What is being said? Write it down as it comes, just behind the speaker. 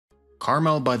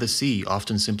Carmel by the Sea,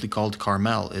 often simply called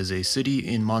Carmel, is a city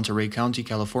in Monterey County,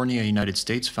 California, United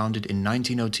States, founded in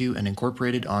 1902 and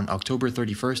incorporated on October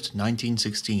 31st,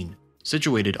 1916.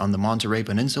 Situated on the Monterey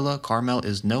Peninsula, Carmel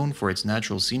is known for its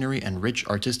natural scenery and rich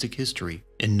artistic history.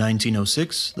 In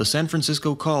 1906, the San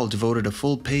Francisco Call devoted a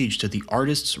full page to the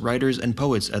artists, writers, and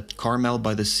poets at Carmel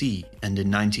by the Sea, and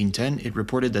in 1910 it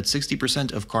reported that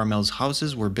 60% of Carmel's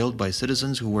houses were built by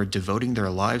citizens who were devoting their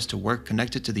lives to work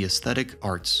connected to the aesthetic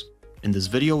arts. In this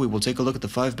video, we will take a look at the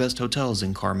 5 best hotels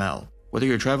in Carmel. Whether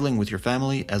you're traveling with your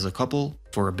family, as a couple,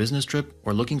 for a business trip,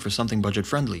 or looking for something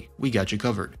budget-friendly, we got you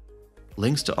covered.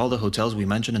 Links to all the hotels we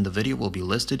mentioned in the video will be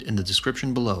listed in the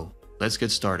description below. Let's get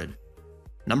started.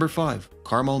 Number 5.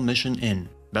 Carmel Mission Inn.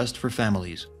 Best for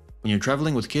families. When you're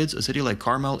traveling with kids, a city like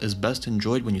Carmel is best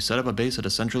enjoyed when you set up a base at a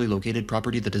centrally located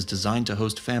property that is designed to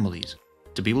host families.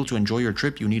 To be able to enjoy your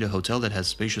trip, you need a hotel that has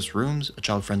spacious rooms, a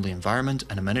child-friendly environment,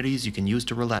 and amenities you can use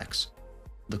to relax.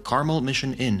 The Carmel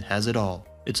Mission Inn has it all.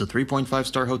 It's a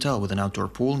 3.5-star hotel with an outdoor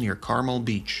pool near Carmel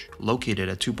Beach, located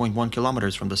at 2.1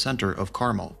 kilometers from the center of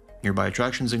Carmel. Nearby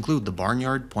attractions include the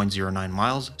Barnyard, 0.09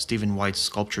 miles, Stephen White's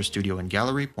Sculpture Studio and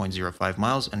Gallery, 0.05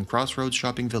 miles, and Crossroads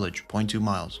Shopping Village, 0.2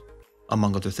 miles.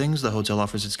 Among other things, the hotel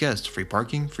offers its guests free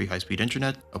parking, free high-speed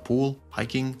internet, a pool,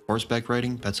 hiking, horseback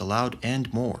riding, pets allowed,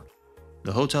 and more.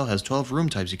 The hotel has 12 room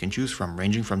types you can choose from,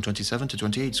 ranging from 27 to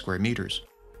 28 square meters.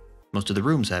 Most of the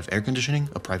rooms have air conditioning,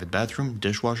 a private bathroom,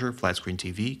 dishwasher, flat-screen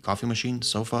TV, coffee machine,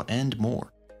 sofa, and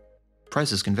more.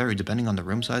 Prices can vary depending on the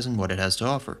room size and what it has to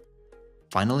offer.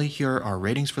 Finally, here are our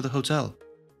ratings for the hotel.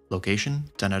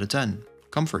 Location, 10 out of 10.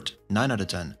 Comfort, 9 out of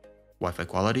 10. Wi-Fi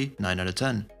quality, 9 out of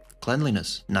 10.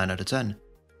 Cleanliness, 9 out of 10.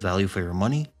 Value for your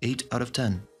money, 8 out of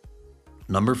 10.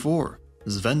 Number 4.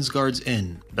 Svensgard's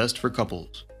Inn. Best for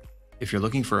couples. If you're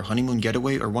looking for a honeymoon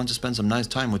getaway or want to spend some nice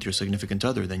time with your significant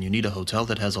other, then you need a hotel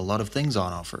that has a lot of things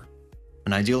on offer.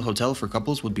 An ideal hotel for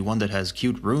couples would be one that has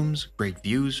cute rooms, great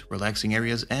views, relaxing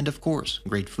areas, and of course,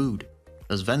 great food.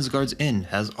 The Svensgard's Inn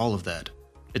has all of that.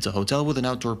 It's a hotel with an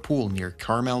outdoor pool near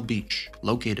Carmel Beach,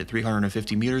 located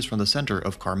 350 meters from the center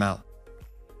of Carmel.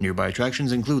 Nearby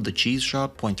attractions include the Cheese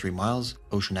Shop, 0.3 miles,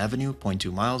 Ocean Avenue,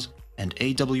 0.2 miles, and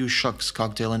A.W. Shucks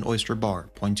Cocktail and Oyster Bar,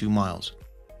 0.2 miles.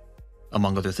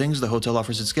 Among other things, the hotel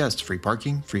offers its guests free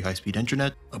parking, free high-speed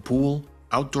internet, a pool,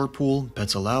 outdoor pool,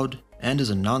 pets allowed, and is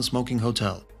a non-smoking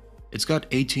hotel. It's got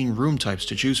 18 room types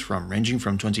to choose from, ranging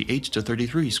from 28 to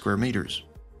 33 square meters.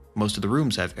 Most of the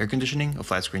rooms have air conditioning, a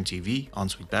flat-screen TV,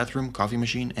 ensuite bathroom, coffee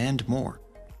machine, and more.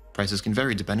 Prices can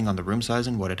vary depending on the room size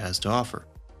and what it has to offer.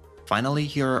 Finally,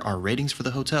 here are our ratings for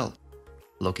the hotel.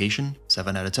 Location,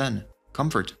 7 out of 10.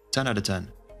 Comfort, 10 out of 10.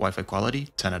 Wi-Fi quality,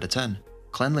 10 out of 10.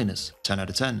 Cleanliness, 10 out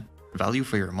of 10. Value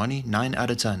for your money, 9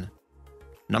 out of 10.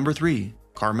 Number 3.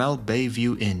 Carmel Bay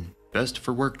View Inn. Best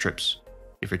for work trips.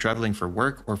 If you're traveling for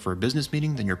work or for a business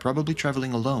meeting, then you're probably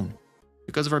traveling alone.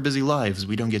 Because of our busy lives,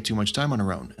 we don't get too much time on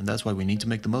our own, and that's why we need to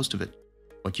make the most of it.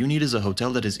 What you need is a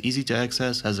hotel that is easy to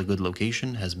access, has a good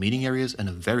location, has meeting areas, and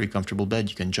a very comfortable bed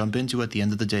you can jump into at the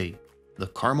end of the day. The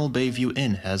Carmel Bay View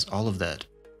Inn has all of that.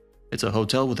 It's a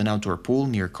hotel with an outdoor pool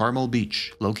near Carmel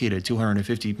Beach, located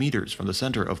 250 meters from the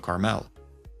center of Carmel.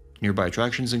 Nearby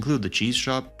attractions include the Cheese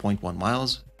Shop, 0.1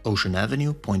 miles, Ocean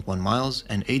Avenue, 0.1 miles,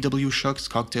 and A.W. Shucks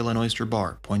Cocktail and Oyster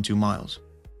Bar, 0.2 miles.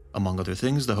 Among other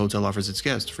things, the hotel offers its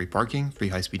guests free parking, free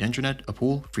high-speed internet, a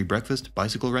pool, free breakfast,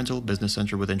 bicycle rental, business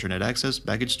center with internet access,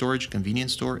 baggage storage,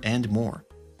 convenience store, and more.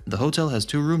 The hotel has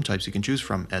 2 room types you can choose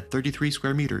from at 33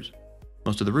 square meters.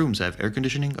 Most of the rooms have air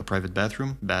conditioning, a private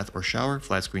bathroom, bath or shower,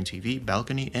 flat-screen TV,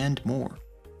 balcony, and more.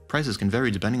 Prices can vary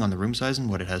depending on the room size and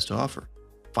what it has to offer.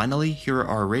 Finally, here are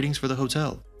our ratings for the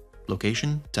hotel.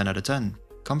 Location, 10 out of 10.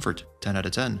 Comfort, 10 out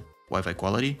of 10. Wi-Fi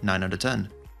quality, 9 out of 10.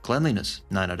 Cleanliness,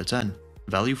 9 out of 10.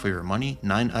 Value for your money,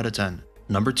 9 out of 10.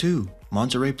 Number 2.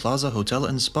 Monterey Plaza Hotel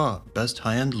and Spa. Best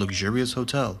high-end luxurious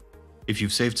hotel. If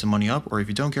you've saved some money up, or if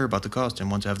you don't care about the cost and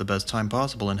want to have the best time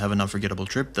possible and have an unforgettable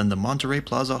trip, then the Monterey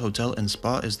Plaza Hotel and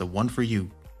Spa is the one for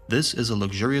you. This is a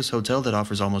luxurious hotel that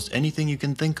offers almost anything you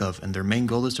can think of, and their main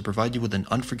goal is to provide you with an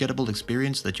unforgettable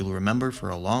experience that you'll remember for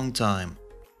a long time.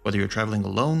 Whether you're traveling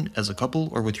alone, as a couple,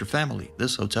 or with your family,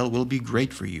 this hotel will be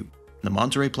great for you. The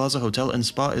Monterey Plaza Hotel and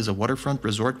Spa is a waterfront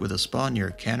resort with a spa near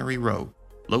Cannery Row,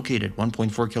 located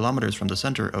 1.4 kilometers from the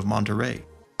center of Monterey.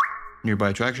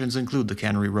 Nearby attractions include the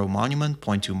Cannery Row Monument,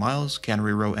 0.2 miles,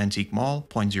 Cannery Row Antique Mall,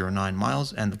 0.09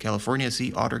 miles, and the California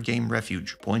Sea Otter Game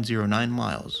Refuge, 0.09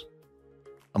 miles.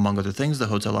 Among other things, the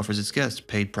hotel offers its guests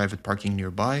paid private parking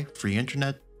nearby, free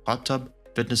internet, hot tub,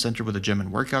 fitness center with a gym and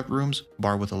workout rooms,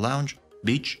 bar with a lounge,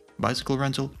 beach, bicycle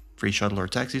rental, free shuttle or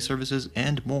taxi services,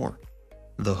 and more.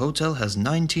 The hotel has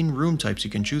 19 room types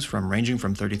you can choose from, ranging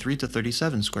from 33 to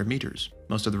 37 square meters.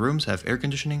 Most of the rooms have air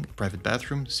conditioning, a private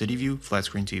bathroom, city view, flat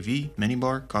screen TV,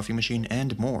 minibar, coffee machine,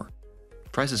 and more.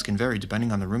 Prices can vary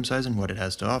depending on the room size and what it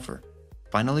has to offer.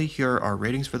 Finally, here are our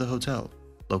ratings for the hotel.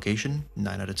 Location,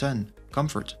 9 out of 10.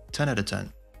 Comfort, 10 out of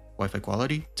 10. Wi-Fi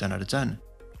quality, 10 out of 10.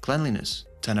 Cleanliness,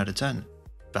 10 out of 10.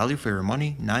 Value for your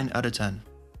money, 9 out of 10.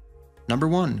 Number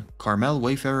 1. Carmel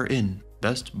Wayfarer Inn,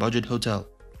 Best Budget Hotel.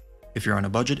 If you're on a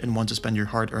budget and want to spend your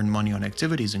hard-earned money on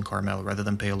activities in Carmel rather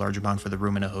than pay a large amount for the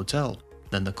room in a hotel,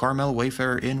 then the Carmel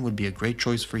Wayfarer Inn would be a great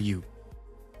choice for you.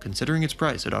 Considering its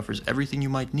price, it offers everything you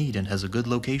might need and has a good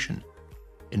location.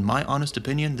 In my honest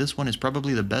opinion, this one is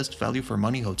probably the best value for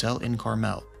money hotel in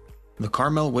Carmel. The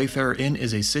Carmel Wayfarer Inn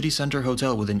is a city center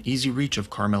hotel within easy reach of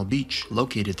Carmel Beach,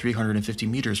 located 350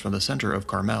 meters from the center of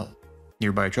Carmel.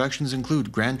 Nearby attractions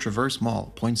include Grand Traverse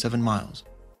Mall, 0.7 miles.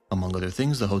 Among other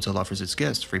things, the hotel offers its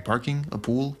guests free parking, a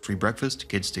pool, free breakfast,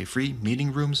 kids stay free,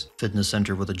 meeting rooms, fitness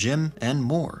center with a gym, and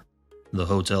more. The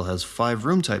hotel has 5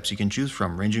 room types you can choose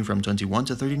from, ranging from 21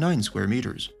 to 39 square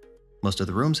meters. Most of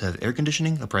the rooms have air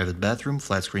conditioning, a private bathroom,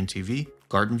 flat screen TV,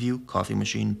 garden view, coffee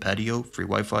machine, patio, free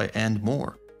Wi-Fi, and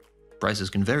more. Prices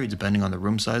can vary depending on the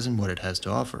room size and what it has to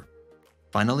offer.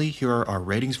 Finally, here are our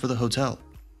ratings for the hotel.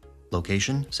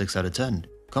 Location, 6 out of 10.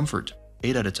 Comfort,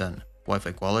 8 out of 10.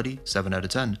 Wi-Fi quality, 7 out of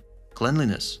 10.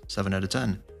 Cleanliness, 7 out of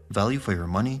 10. Value for your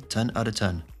money, 10 out of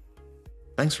 10.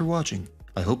 Thanks for watching.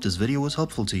 I hope this video was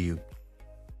helpful to you.